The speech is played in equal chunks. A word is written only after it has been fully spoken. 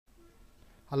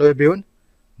Hello everyone,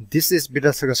 this is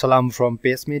Bidasaka Salam from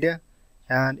Pace Media,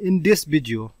 and in this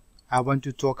video I want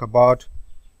to talk about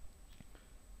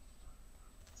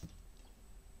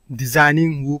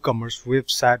designing WooCommerce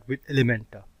website with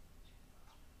Elementor.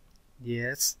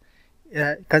 Yes,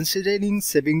 considering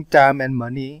saving time and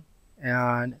money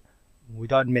and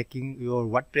without making your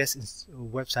WordPress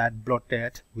website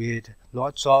bloated with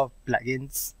lots of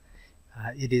plugins,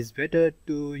 it is better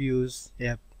to use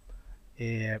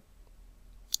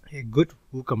a good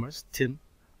WooCommerce theme,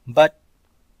 but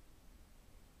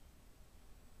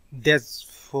that's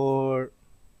for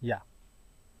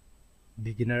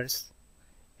beginners,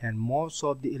 and most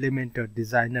of the Elementor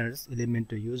designers,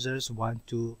 Elementor users want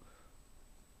to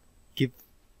keep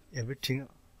everything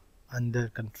under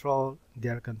control,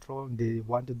 their control. They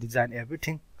want to design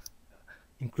everything,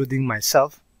 including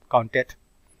myself counted.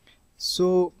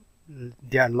 So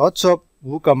there are lots of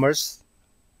WooCommerce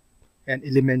and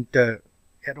Elementor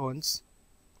add-ons.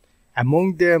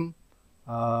 Among them,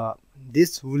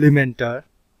 this Woolementor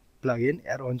plugin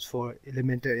add-ons for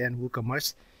Elementor and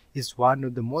WooCommerce is one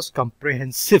of the most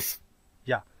comprehensive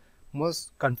plugin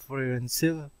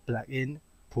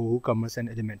for WooCommerce and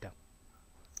Elementor.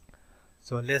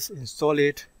 So let's install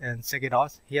it and check it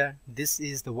out. Here, this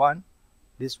is the one,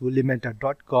 this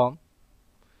woocommerce.com.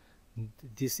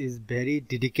 This is very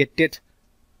dedicated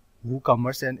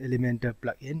WooCommerce and Elementor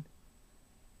plugin.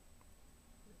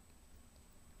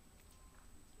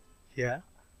 Here,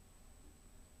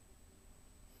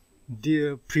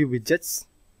 the pre-widgets,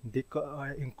 they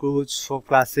include Shop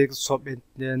Classic, Shop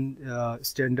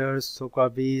Standard, Shop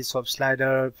Query, Shop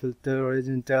Slider, Filter,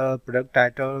 Horizontal, Product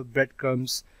Title,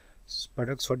 Breadcrumbs,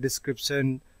 Product Short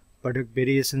Description, Product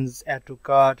Variations, Add to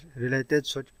Cart, Related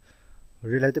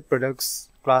Products,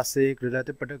 Classic,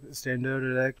 Related Product Standard,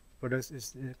 Related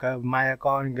Products, My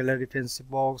Account, Gallery Fancy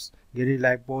Box, Gallery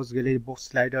Like Box, Gallery Box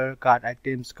Slider, Cart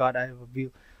Items, Cart Overview,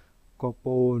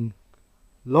 Coupon,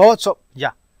 lots of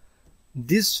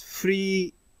these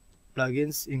free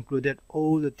plugins included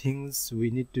all the things we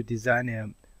need to design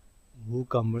a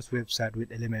WooCommerce website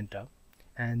with Elementor.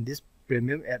 And this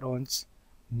premium add-ons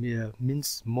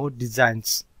means more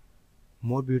designs,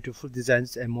 more beautiful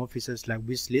designs, and more features like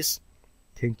wish list,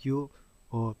 thank you,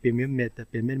 or payment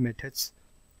methods.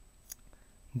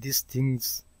 These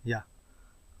things,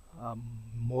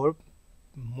 more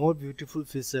beautiful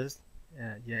features,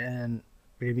 and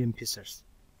premium features.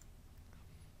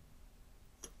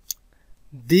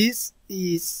 This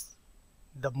is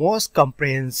the most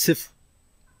comprehensive.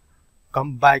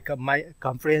 By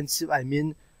comprehensive, I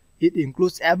mean it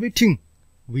includes everything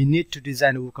we need to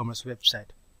design a WooCommerce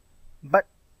website. But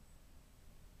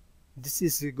this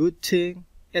is a good thing.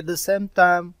 At the same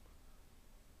time,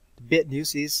 the bad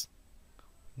news is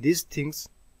these things.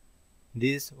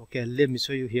 Okay, let me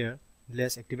show you here.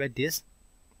 Let's activate this.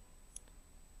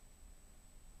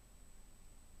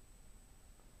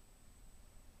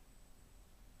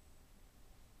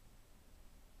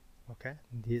 Okay,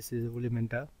 this is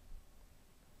Woolementor.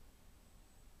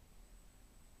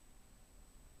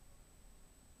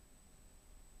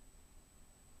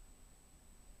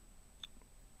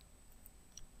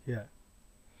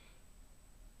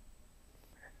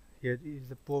 Here is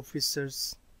the pro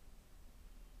features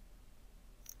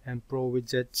and pro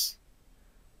widgets.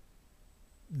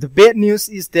 The bad news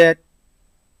is that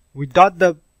without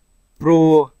the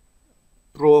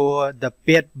the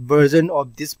paid version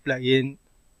of this plugin,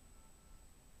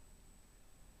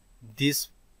 this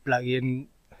plugin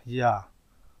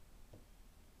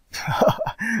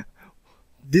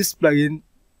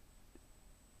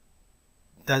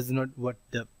does not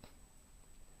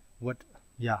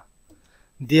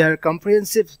they are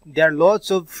comprehensive. There are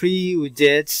lots of free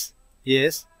widgets.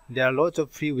 Yes, there are lots of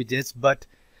free widgets, but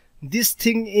this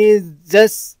thing is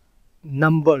just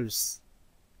numbers.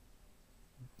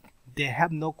 They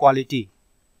have no quality.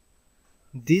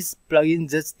 This plugin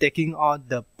just taking out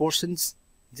the portions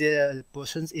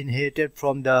inherited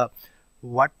from the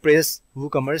WordPress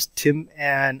WooCommerce theme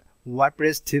and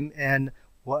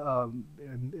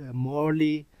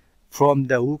morely from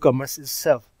the WooCommerce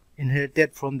itself,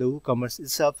 inherited from the WooCommerce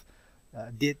itself.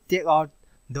 They take out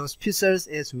those features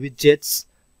as widgets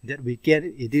that we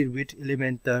can edit with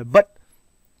Elementor, but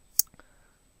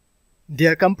they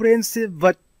are comprehensive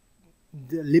but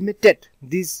limited.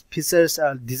 These features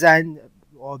are designed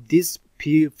of these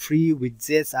free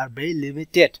widgets are very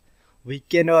limited. We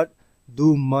cannot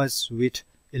do much with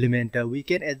Elementor. We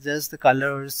can adjust the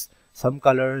colors, some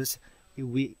colors,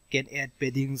 we can add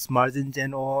paddings, margins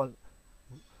and all.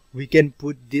 We can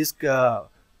put this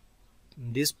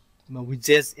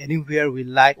widgets anywhere we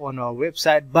like on our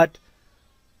website, but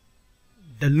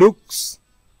the looks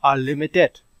are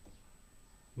limited.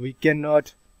 We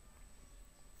cannot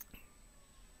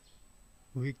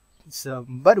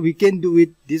but we can do it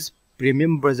this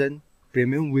premium version,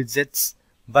 premium widgets.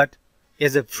 But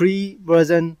as a free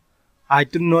version, I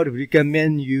do not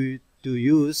recommend you to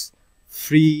use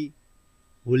free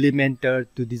Woolementor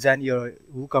to design your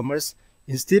WooCommerce.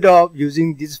 Instead of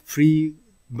using this free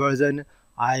version,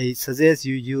 I suggest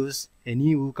you use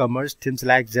any WooCommerce themes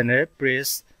like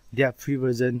GeneratePress, their free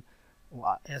version,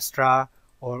 Extra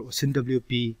or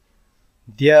OceanWP.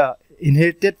 Their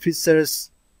inherited features,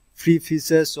 free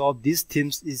features of these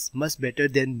themes is much better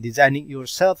than designing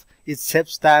yourself. It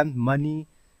saves time, money,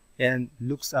 and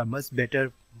looks are much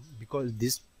better because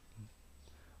these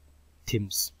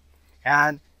themes.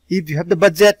 And if you have the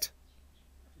budget,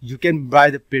 you can buy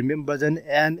the premium version,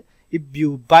 and if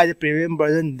you buy the premium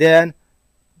version, then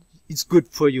it's good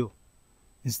for you.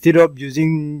 Instead of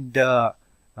using the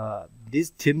these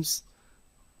themes,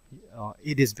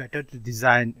 it is better to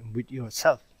design with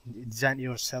yourself. Design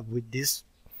yourself with this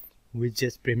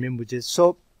widgets, premium widgets.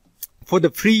 So for the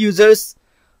free users,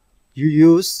 you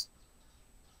use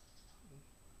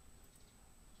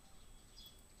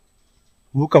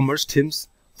WooCommerce themes.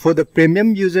 For the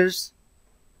premium users,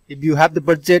 if you have the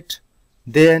budget,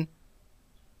 then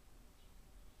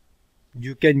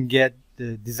you can get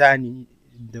the design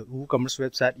the WooCommerce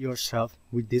website yourself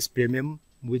with these premium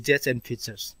widgets and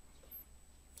features.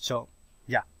 So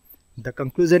yeah, the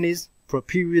conclusion is, for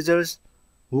free users,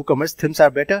 WooCommerce themes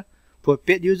are better. For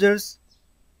paid users,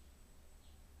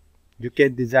 you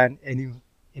can design anything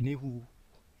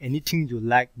you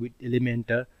like with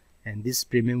Elementor and these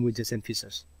premium widgets and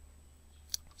features.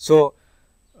 So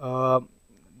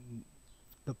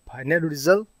the final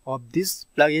result of this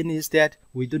plugin is that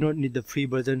we do not need the free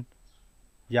version.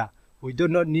 Yeah, we do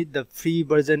not need the free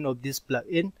version of this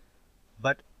plugin,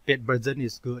 but paid version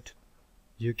is good.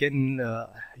 You can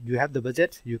you have the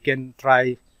budget, you can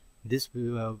try this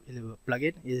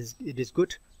plugin. It is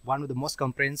good, one of the most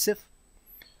comprehensive.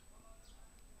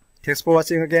 Thanks for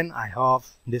watching again. I hope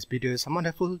this video is somewhat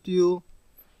helpful to you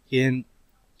in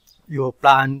your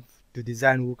plan to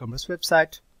design WooCommerce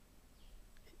website.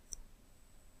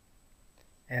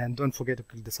 And don't forget to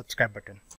click the subscribe button.